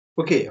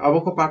Okay,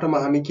 अबको पाठोमा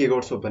हामी के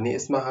गर्छौं भने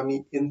यसमा हामी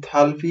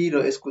इन्थाल्पी र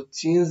यसको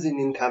चेन्ज इन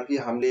इन्थाल्पी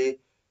हामीले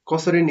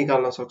कसरी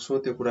निकाल्न सक्छौं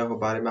त्यो कुराको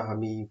बारेमा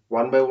हामी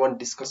one by one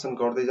डिस्कसन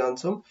गर्दै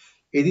जान्छौं।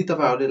 यदि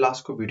तपाईहरुले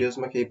लास्टको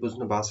भिडियोजमा केही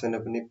बुझ्नु भएको छैन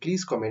भने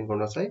प्लिज कमेन्ट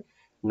गर्न चाहिँ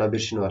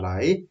नबिर्सिनु होला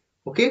है।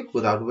 ओके,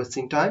 विदाउट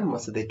वेस्टिङ टाइम म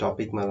सिधै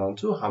टपिकमा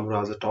जान्छु। हाम्रो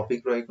आज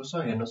टपिक रहेको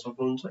छ, हेर्न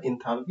सक्नुहुन्छ,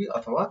 इन्थाल्पी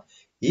अथवा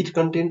heat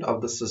content of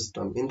the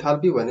system.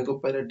 Enthalpy भनेको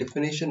पहिला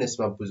डेफिनेसन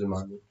यसमा बुझौं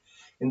हामी।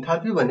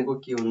 इन्थाल्पी भनेको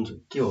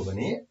के हो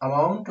भने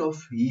अमाउन्ट अफ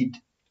हिट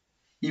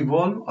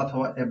इभल्भ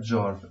अथवा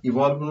एब्जर्ब,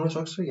 इभल्भ हुन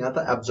सक्छ या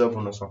त एब्जर्ब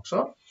हुन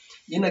सक्छ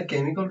in a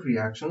chemical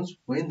reactions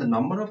when the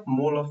number of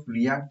mole of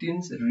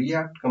reactants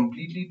react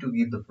completely to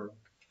give the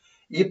product.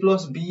 A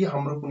plus B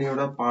हाम्रो कुनै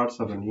एउटा पार्ट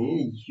छ भने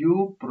यो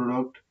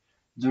प्रोडक्ट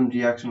जुन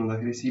रियाक्सन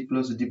हुँदाखेरि C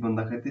plus D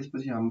भन्दाखेरि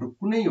त्यसपछि हाम्रो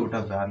कुनै एउटा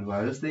भ्यालु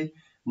आयो, जस्तै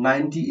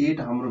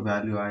 98 हाम्रो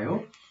भ्यालु आयो,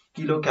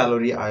 किलो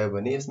क्यालोरी आयो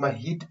भने यसमा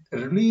हिट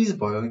रिलिज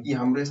भयो कि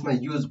हाम्रो यसमा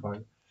युज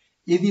भयो।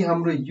 यदि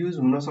हाम्रो युज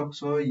हुन सक्छ,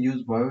 युज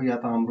भयो या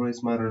त हाम्रो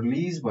यसमा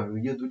रिलिज भयो,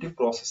 यो दुटै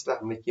प्रोसेसलाई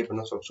हामीले के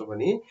भन्न सक्छौं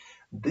भने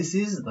दिस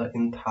इज द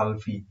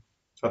इन्थाल्पी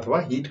अथवा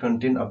heat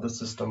content of the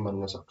system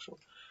भन्न सक्छौं।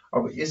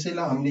 अब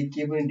यसैलाई हामीले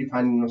के पनि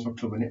डिफाइन गर्न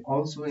सक्छौं भने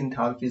also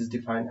enthalpy is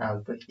defined as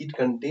the heat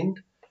content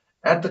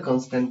at the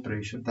constant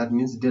pressure. That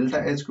means delta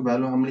H को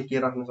भ्यालु हामीले के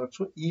राख्न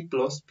सक्छौं, E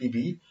plus PV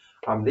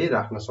हामीले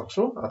राख्न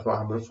सक्छौं, अथवा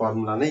हाम्रो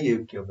फर्मुला नै यो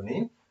के हो भने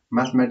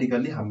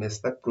म्याथमेटिकली हामीले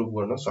यसलाई प्रुभ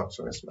गर्न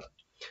सक्छौं। यसमा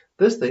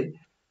त्यस्तै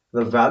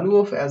the value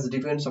of h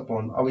depends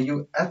upon, अब यो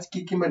h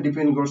केमा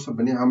डिपेन्ड गर्छ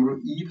भने हाम्रो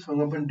E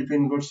सँग पनि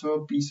डिपेन्ड गर्छ,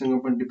 P सँग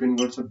पनि डिपेन्ड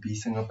गर्छ, B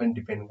सँग पनि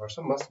डिपेन्ड गर्छ,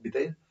 must be the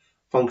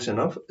function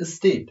of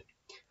state.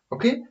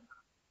 Okay,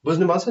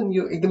 बुझ्नु भएको छ नि?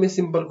 यो एकदमै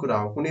सिम्पल कुरा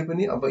हो। कुनै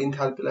पनि अब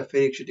इन्थाल्पीलाई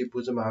फेरि एकचोटि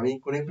बुझौं हामी।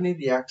 कुनै पनि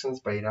रियाक्सन्स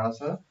भइराछ,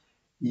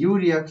 यो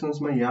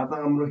रियाक्सन्समा या त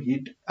हाम्रो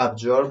हिट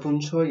एब्जर्ब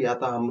हुन्छ या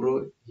त हाम्रो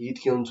हिट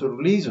के हुन्छ,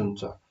 रिलिज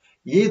हुन्छ।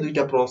 यही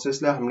दुईटा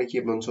प्रोसेसलाई हामीले के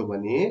भन्छौं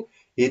भने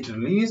हिट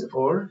रिलिज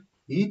और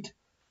hit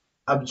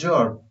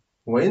absorb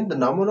when the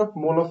number of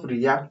mole of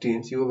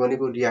reactants, यो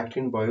भनेको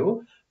रियाक्टेन्ट भयो,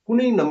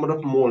 कुनै नम्बर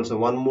अफ मोल छ,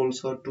 1 मोल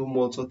छ, 2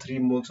 मोल छ,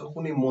 3 मोल छ,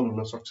 कुनै मोल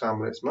हुन सक्छ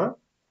हाम्रो यसमा।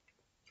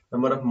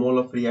 Number of mole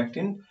of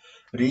reactant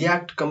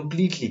react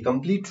completely,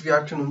 complete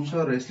reaction हुन्छ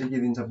र यसले के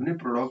दिन्छ भने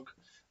प्रोडक्ट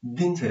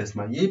दिन्छ।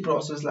 यसमा यही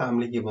प्रोसेसलाई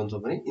हामीले के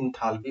भन्छौं भने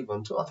इन्थाल्पी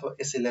भन्छौं, अथवा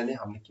यसैलाई नै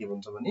हामीले के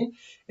भन्छौं भने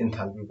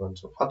इन्थाल्पी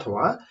भन्छौं।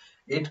 अथवा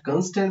at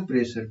constant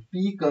pressure, P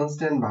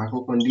constant भएको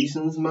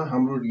कन्डिसन्समा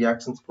हाम्रो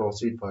रियाक्सन्स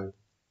प्रोसिड भयो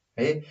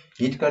है।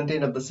 Heat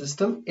content of the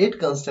system at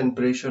constant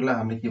प्रेसरलाई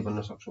हामीले के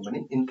भन्न सक्छौं भने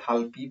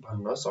इन्थाल्पी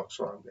भन्न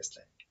सक्छौं हामीले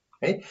यसलाई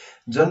है।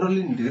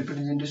 जनरली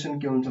रिप्रेजेन्टेसन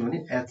के हुन्छ भने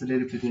h ले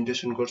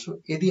रिप्रेजेन्टेसन गर्छौं।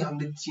 यदि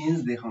हामीले चेन्ज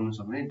देखाउनु छ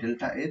भने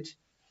डेल्टा h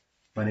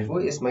भनेको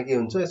यसमा के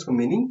हुन्छ, यसको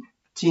मिनिङ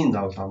चेन्ज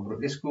आउँछ। हाम्रो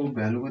यसको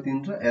भ्यालु कति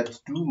हुन्छ,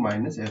 h2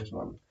 minus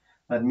h1।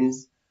 That means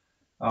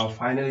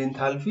final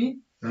enthalpy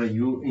र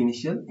यो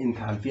इनिशियल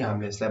इन्थाल्पी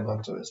हामीले यसलाई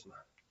भन्छौं यसमा।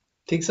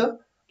 ठीक छ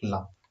ल,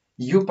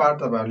 यो पार्ट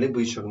तपाईहरुले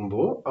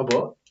बुझिसक्नुभयो। अब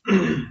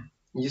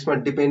यसमा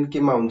डिपेन्ड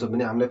केमा हुन्छ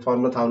भने हामीले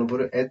फर्मुला थाहा हुनु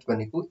पर्यो। h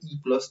भनेको E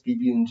plus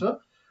PV हुन्छ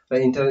र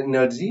इन्टरनल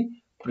एनर्जी,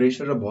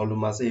 प्रेसर र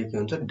भोल्युममा चाहिँ के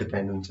हुन्छ,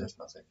 डिपेन्ड हुन्छ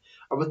यसमा चाहिँ।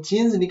 अब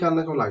चेन्ज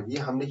निकाल्नको लागि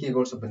हामीले के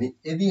गर्छौं भने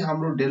यदि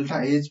हाम्रो डेल्टा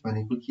H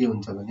भनेको के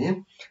हुन्छ भने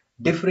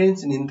डिफरेन्स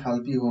इन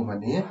इन्थाल्पी हो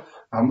भने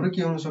हाम्रो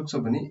के हुन सक्छ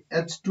भने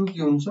H2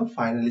 के हुन्छ,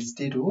 फाइनल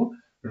स्टेट हो,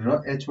 र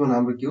H1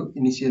 हाम्रो के हो,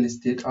 इनिशियल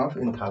स्टेट अफ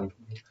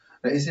इन्थाल्पी।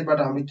 र यसैबाट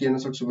हामीले के गर्न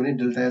सक्छौं भने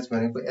डेल्टा H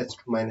भनेको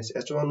H2 minus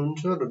H1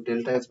 हुन्छ र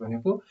डेल्टा H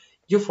भनेको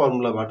यो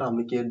फर्मुलाबाट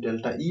हामीले के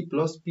delta E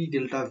plus P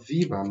delta V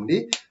हामीले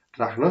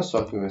राख्न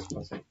सक्यौं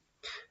यसमा चाहिँ।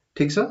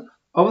 ठीक छ।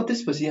 अब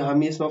त्यसपछि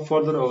हामी यसमा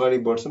फर्दर अगाडि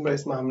बढ्छौं र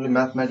यसमा हामीले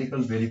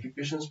म्याथमेटिकल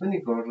भेरिफिकेसन्स पनि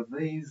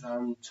गर्दै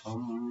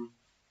जान्छौं।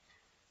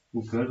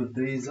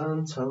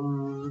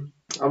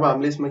 अब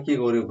हामीले यसमा के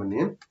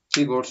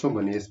गर्छौं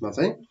भने यसमा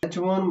चाहिँ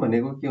H1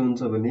 भनेको के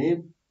हुन्छ भने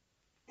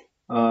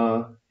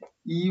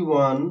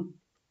E1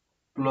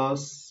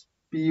 plus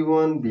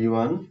P1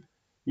 V1,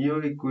 यो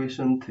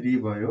इक्वेसन 3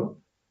 भयो।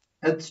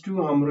 H2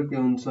 हाम्रो के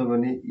हुन्छ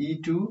भने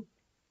E2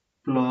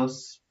 plus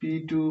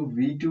P2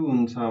 V2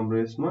 हुन्छ हाम्रो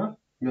यसमा,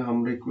 यो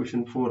हाम्रो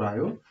इक्वेसन 4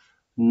 आयो।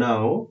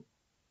 नाउ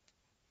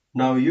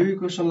यो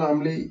इक्वेसनलाई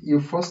हामीले यो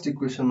फर्स्ट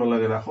इक्वेसनमा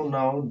लगेर राखौं।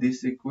 Now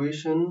this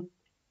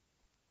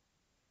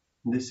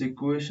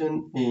equation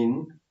in,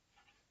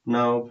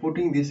 now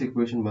putting this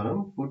equation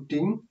भनौं,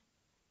 putting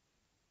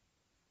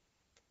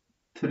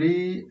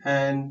 3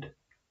 and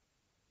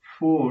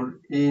 4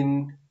 in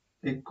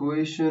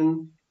equation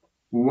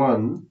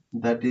 1,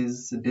 that is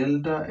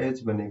delta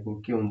H भनेको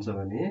के हुन्छ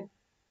भने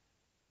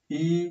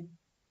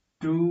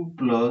E2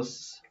 plus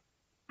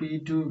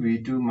P2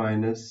 V2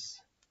 minus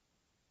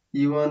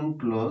E1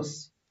 plus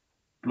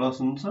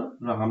हुन्छ र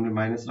हामीले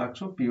माइनस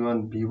राख्छौं P1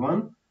 V1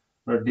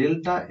 र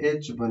डेल्टा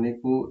H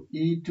भनेको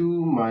E2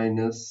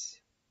 minus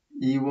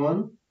E1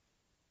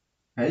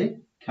 है,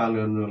 ख्याल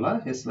गर्नु होला।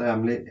 यसलाई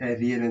हामीले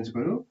रिअरेन्ज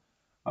गर्यौं,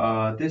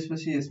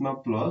 त्यसपछि यसमा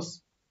प्लस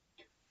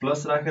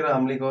राखेर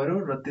हामीले गर्यौं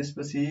र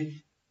त्यसपछि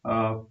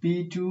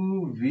P2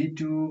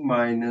 V2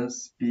 minus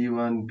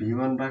P1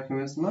 V1 राख्यौं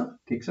यसमा।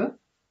 ठीक छ।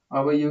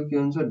 अब यो के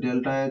हुन्छ,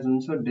 डेल्टा H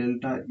हुन्छ,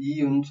 डेल्टा E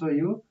हुन्छ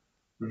यो,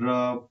 र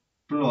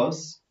प्लस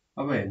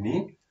अब हेर्ने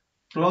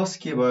प्लस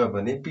के भयो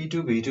भने P2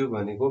 V2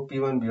 भनेको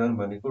P1 V1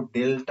 भनेको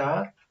डेल्टा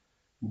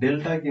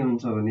के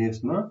हुन्छ भने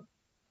यसमा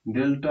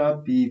डेल्टा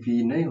PV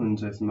नै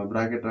हुन्छ यसमा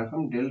ब्राकेट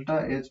राखौं डेल्टा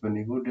H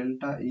भनेको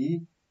delta E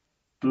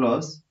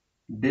plus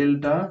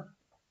delta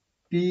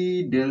P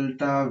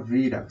delta V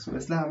राख्छौं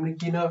यसलाई हामीले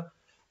किन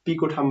P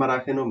को ठाउँमा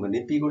राखेनौं भने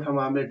P को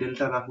ठाउँमा हामीले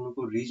डेल्टा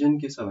राख्नुको रिजन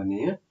के छ भने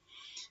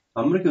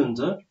हाम्रो के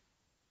हुन्छ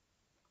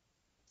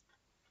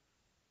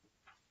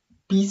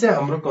P चाहिँ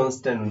हाम्रो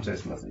कन्स्ट्यान्ट हुन्छ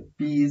यसमा चाहिँ P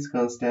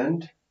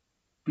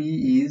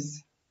is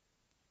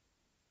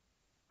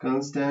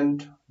constant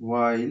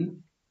while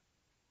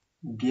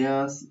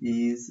gas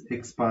is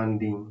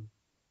expanding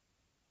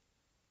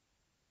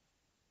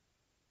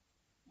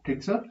ठीक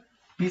छ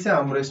P चाहिँ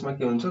हाम्रो यसमा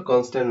के हुन्छ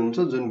कन्स्ट्यान्ट हुन्छ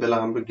जुन बेला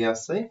हाम्रो ग्यास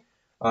चाहिँ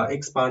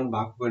एक्सपान्ड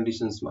भएको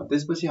कन्डिसन्समा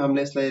त्यसपछि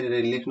हामीले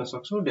यसलाई लेख्न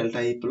सक्छौं delta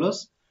E plus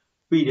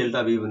P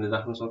delta V भनेर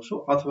राख्न सक्छौं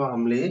अथवा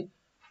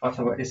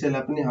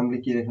यसैलाई पनि हामीले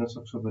के लेख्न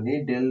सक्छौं भने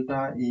डेल्टा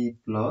E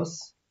प्लस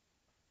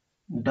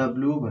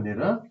W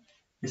भनेर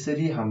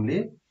यसरी हामीले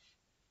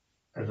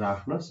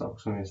राख्न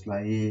सक्छौं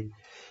यसलाई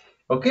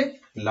ओके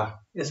ल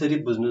यसरी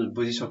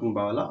बुझिसक्नु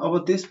भयो होला अब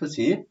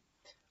त्यसपछि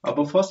अब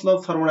फर्स्ट ल अफ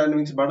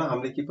थर्मोडायनामिक्स बाट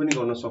हामीले के पनि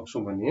गर्न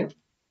सक्छौं भने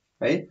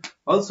है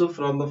also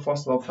from the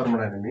first law of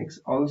thermodynamics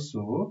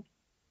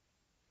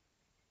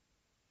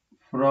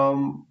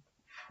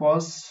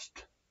first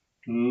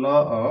law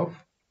of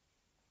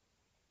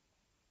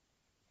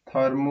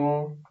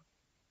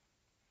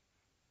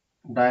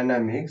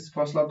thermodynamics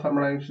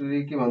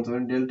के भन्छ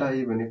भने डेल्टा E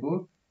भनेको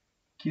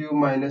Q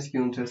माइनस के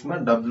हुन्छ यसमा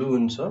W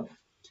हुन्छ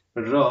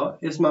र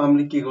यसमा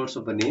हामीले के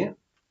गर्छौं भने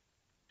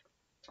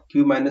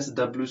Q माइनस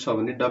W छ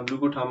भने W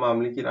को ठाउँमा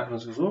हामीले के राख्न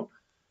सक्छौं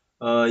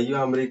यो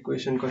हाम्रो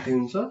इक्वेसन कति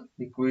हुन्छ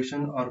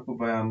इक्वेसन अर्को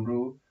भयो हाम्रो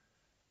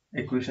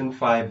इक्वेसन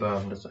 5 भयो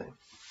हाम्रो चाहिँ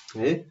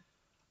है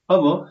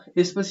अब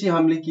यसपछि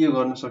हामीले के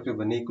गर्न सक्यौ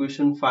भने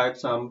इक्वेसन 5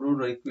 छ हाम्रो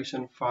र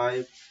इक्वेसन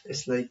 5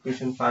 यसलाई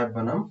इक्वेसन 5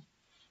 बनाम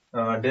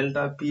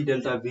डेल्टा P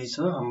डेल्टा V छ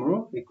हाम्रो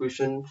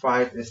इक्वेसन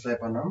 5 यसलाई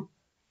बनाम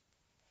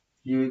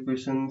यो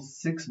इक्वेसन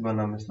 6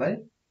 बनाम यसलाई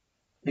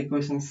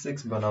इक्वेसन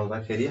 6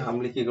 बनाउँदाखेरि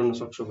हामीले के गर्न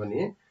सक्छौं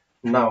भने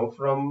now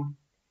from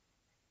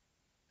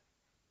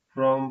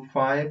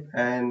 5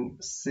 and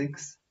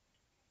 6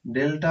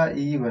 delta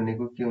E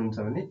भनेको के हुन्छ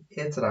भने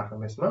H राखौं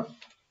यसमा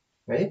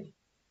है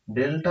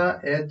डेल्टा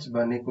H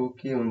भनेको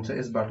के हुन्छ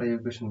यसबाट यो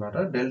इक्वेसनबाट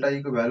डेल्टा E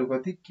को भ्यालु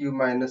कति Q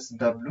minus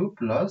W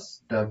plus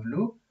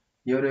W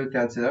यो र यो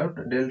क्यान्सल आउट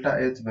डेल्टा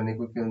H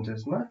भनेको के हुन्छ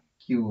यसमा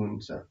Q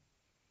हुन्छ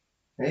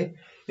है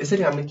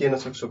यसरी हामीले के गर्न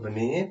सक्छौं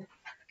भने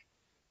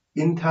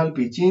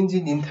इन्थाल्पी चेन्ज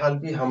इन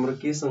इन्थाल्पी हाम्रो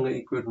के सँग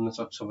इक्वल हुन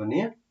सक्छ भने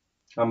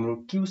हाम्रो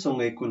Q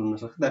सँग इक्वल हुन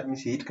सक्छ that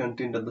means heat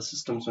content of the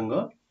system सँग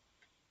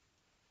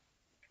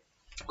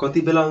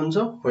कति बेला हुन्छ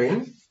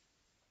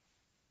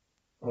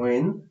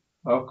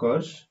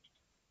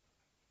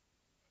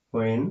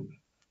when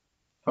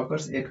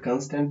occurs at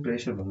constant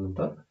pressure भन्नु त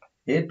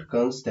at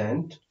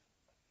constant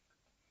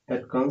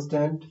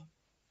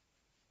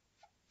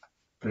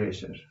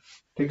pressure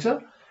ठीक छ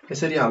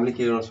यसरी हामीले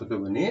के गर्न सक्यौ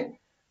भने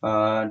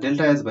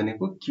डेल्टा H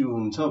भनेको Q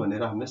हुन्छ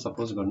भनेर हामीले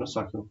सपोज गर्न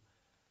सक्यौ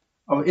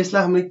अब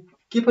यसलाई हामीले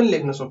के पनि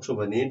लेख्न सक्छौं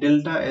भने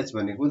डेल्टा H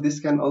भनेको this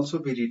can also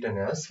be written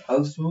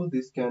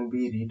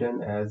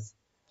as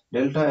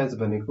delta H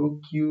भनेको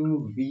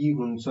QV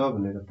हुन्छ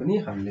भनेर पनि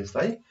हामीले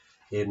यसलाई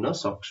हेर्न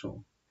सक्छौं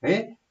है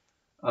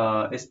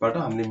यसबाट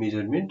हामीले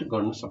मेजरमेन्ट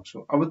गर्न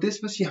सक्छौं अब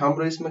त्यसपछि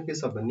हाम्रो यसमा के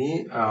छ भने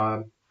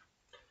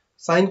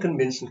साइन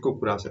कन्भेन्सन को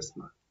कुरा छ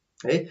यसमा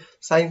है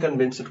साइन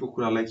कन्भेन्सन को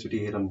कुरालाई एकचोटी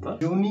हेरौं त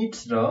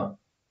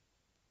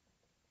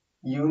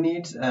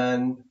युनिट्स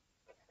एन्ड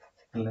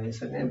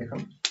यसरी नै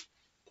लेखौं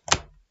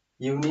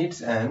units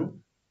and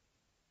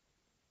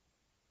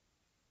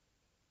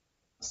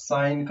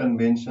sign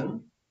convention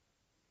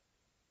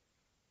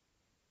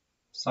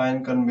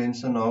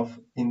of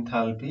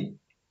enthalpy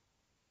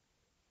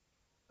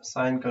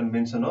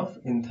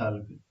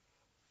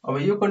अब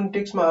यो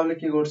कन्टेक्स्टमा हामीले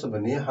के गर्छ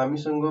भने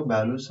हामीसँग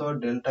भ्यालु छ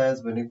डेल्टा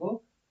H भनेको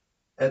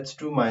H2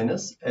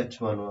 minus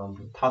H1 हो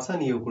हाम्रो थाहा छ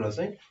नि यो कुरा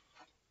चाहिँ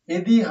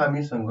यदि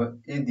हामीसँग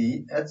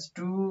H2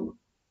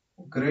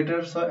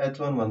 ग्रेटर छ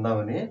H1 भन्दा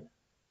भने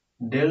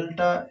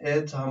डेल्टा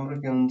H हाम्रो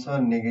के हुन्छ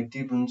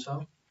नेगेटिभ हुन्छ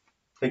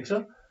ठीक छ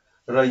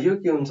र यो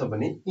के हुन्छ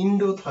भने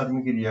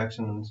इन्डोथर्मिक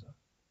रियाक्सन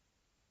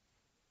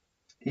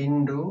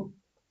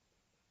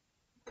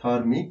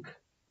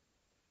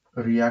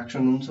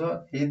हुन्छ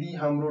यदि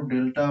हाम्रो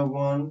डेल्टा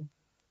 1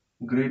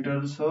 ग्रेटर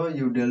छ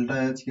यो डेल्टा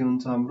H के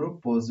हुन्छ हाम्रो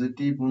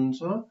पोजिटिभ हुन्छ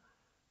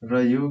र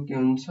यो के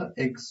हुन्छ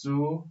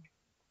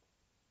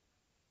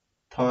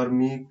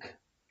एक्सोथर्मिक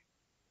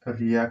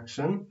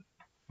रियाक्सन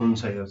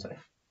हुन्छ यो चाहिँ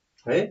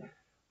है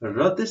र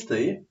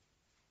त्यस्तै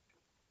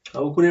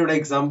अब कुनै एउटा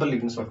एक्जाम्पल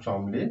लिन सक्छौं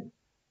हामीले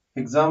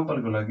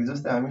एक्जाम्पलको लागि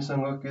जस्तै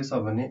हामीसँग के छ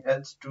भने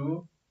H2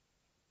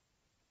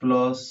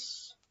 plus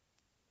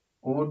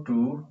O2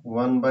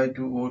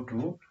 1/2 O2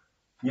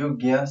 यो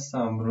ग्यास छ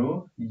हाम्रो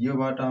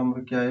योबाट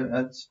हाम्रो के आयो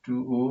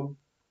H2O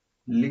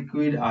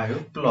लिक्विड आयो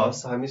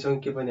प्लस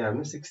हामीसँग के पनि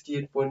आयो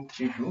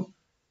 68.32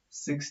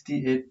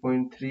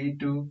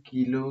 68.32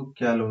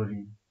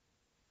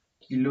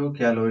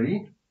 किलोक्यालोरी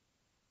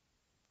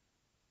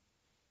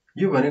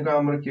यो भनेको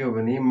हाम्रो के हो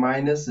भने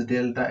माइनस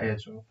डेल्टा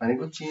एच हो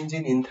भनेको चेन्ज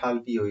इन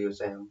इन्थाल्पी हो यो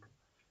चाहिँ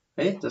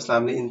हाम्रो है जसलाई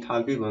हामीले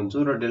इन्थाल्पी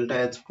भन्छौं र डेल्टा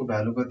एच को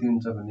भ्यालु कति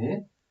हुन्छ भने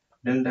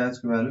डेल्टा एच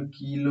को भ्यालु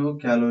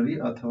किलोक्यालोरी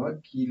अथवा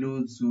किलो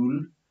जुल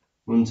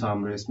हुन्छ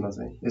हाम्रो यसमा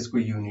चाहिँ यसको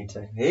युनिट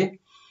चाहिँ है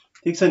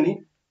ठीक छ नि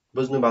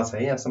बुझ्नु भएको छ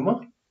है यहाँसम्म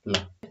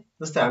ल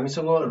जस्तै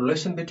हामीसँग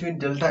relation between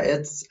delta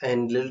H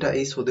and delta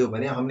E सोध्यो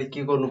भने हामीले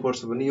के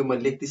गर्नुपर्छ भने यो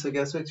मैले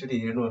लेखिसकेको छु एकचोटी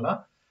हेर्नु होला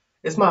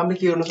यसमा हामीले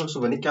के गर्न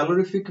सक्छौं भने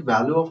क्यालोरिफिक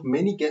value of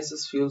many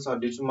gases fuels are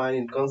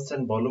determined in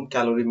constant volume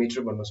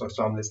क्यालोरीमिटर भन्न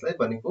सक्छौं हामीले यसलाई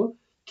भनेको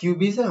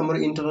क्यूबी चाहिँ हाम्रो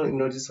इन्टरनल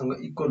एनर्जी सँग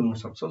इक्वल हुन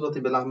सक्छ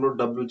जति बेला हाम्रो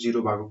W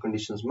 0 भएको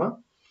कन्डिसन्समा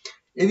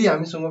यदि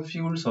हामीसँग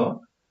फ्युल छ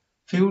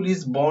fuel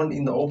is burned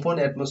in the open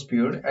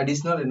atmosphere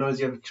additional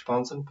energy of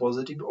expansion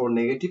positive or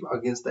negative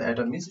against the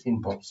atom is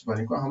involved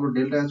भनेको हाम्रो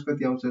डेल्टा एच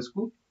कति आउँछ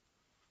यसको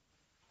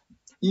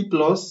E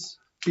plus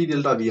P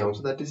delta B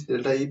आउँछ that is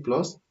delta E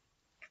plus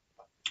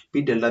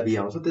P delta B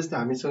आउँछ त्यस्तै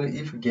हामीसँग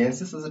if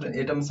gases and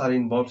atoms are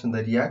involved in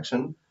the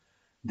reaction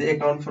they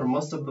account for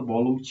most of the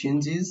volume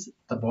changes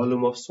the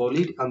volume of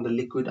solid and the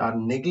liquid are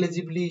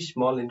negligibly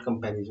small in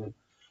comparison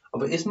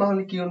अब यसमा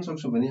हामीले के गर्न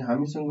सक्छौं भने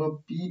हामीसँग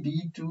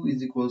PV2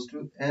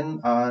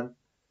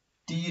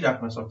 nRT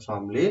राख्न सक्छौं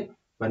हामीले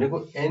भनेको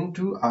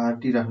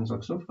N2RT राख्न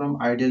सक्छौं फ्रम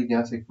आइडियल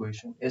ग्यास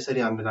इक्वेसन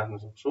यसरी हामीले राख्न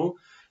सक्छौं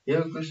यो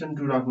इक्वेसन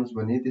 2 राख्नुस्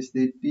भने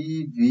त्यस्तै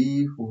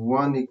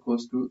PV1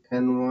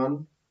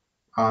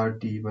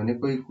 N1RT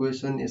भनेको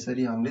इक्वेसन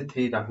यसरी हामीले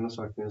 3 राख्न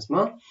सक्छौं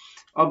यसमा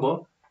अब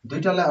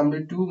दुईटालाई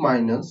हामीले 2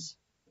 minus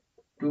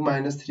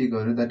 3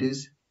 गर्यो that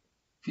is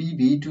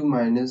PV2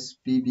 minus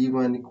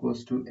PV1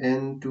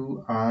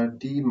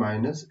 N2RT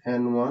minus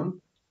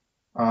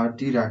N1RT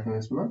राख्यौं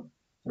यसमा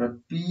र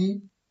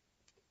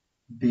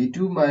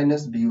PV2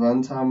 minus V1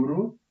 छ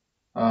हाम्रो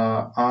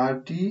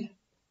RT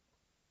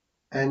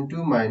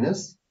N2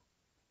 minus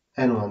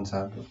N1 छ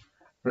हाम्रो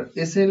र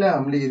यसैलाई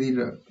हामीले यदि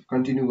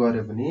कन्टिन्यु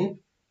गर्यो भने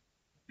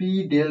P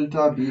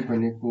delta B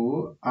भनेको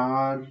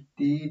RT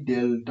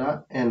delta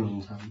N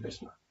हुन्छ हाम्रो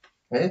यसमा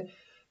है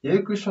यो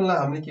इक्वेसनलाई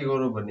हामीले के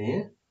गर्नु भने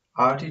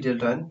RT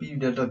delta N P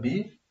delta B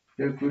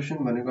यो इक्वेसन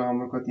भनेको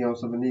हाम्रो कति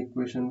आउँछ भने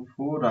इक्वेसन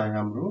 4 आयो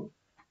हाम्रो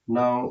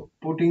now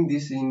putting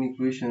this in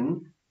equation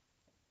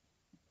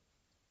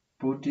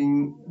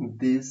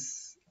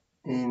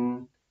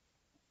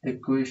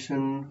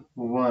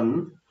 1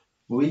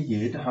 we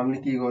get हामीले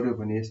के गर्यो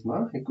भने यसमा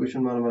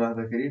इक्वेसन 1 मा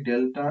राख्दाखेरि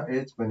डेल्टा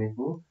H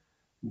भनेको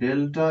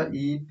delta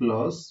E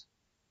plus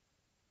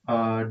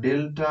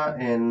delta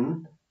N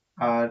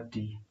RT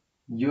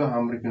यो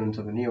हाम्रो के हुन्छ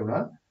भने एउटा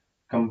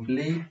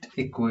complete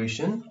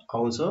equation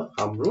आउँछ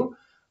हाम्रो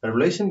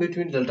relation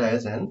between delta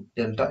H and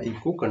delta E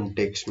को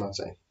context मा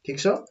चाहिँ ठीक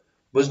छ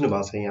बुझ्नु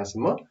भएको छ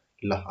यहाँसम्म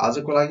ल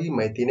आजको लागि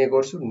म यति नै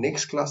गर्छु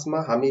नेक्स्ट क्लासमा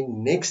हामी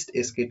नेक्स्ट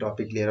यसकै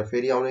टपिक लिएर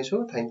फेरि आउने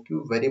छौं thank you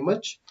very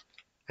much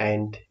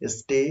and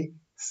stay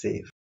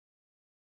safe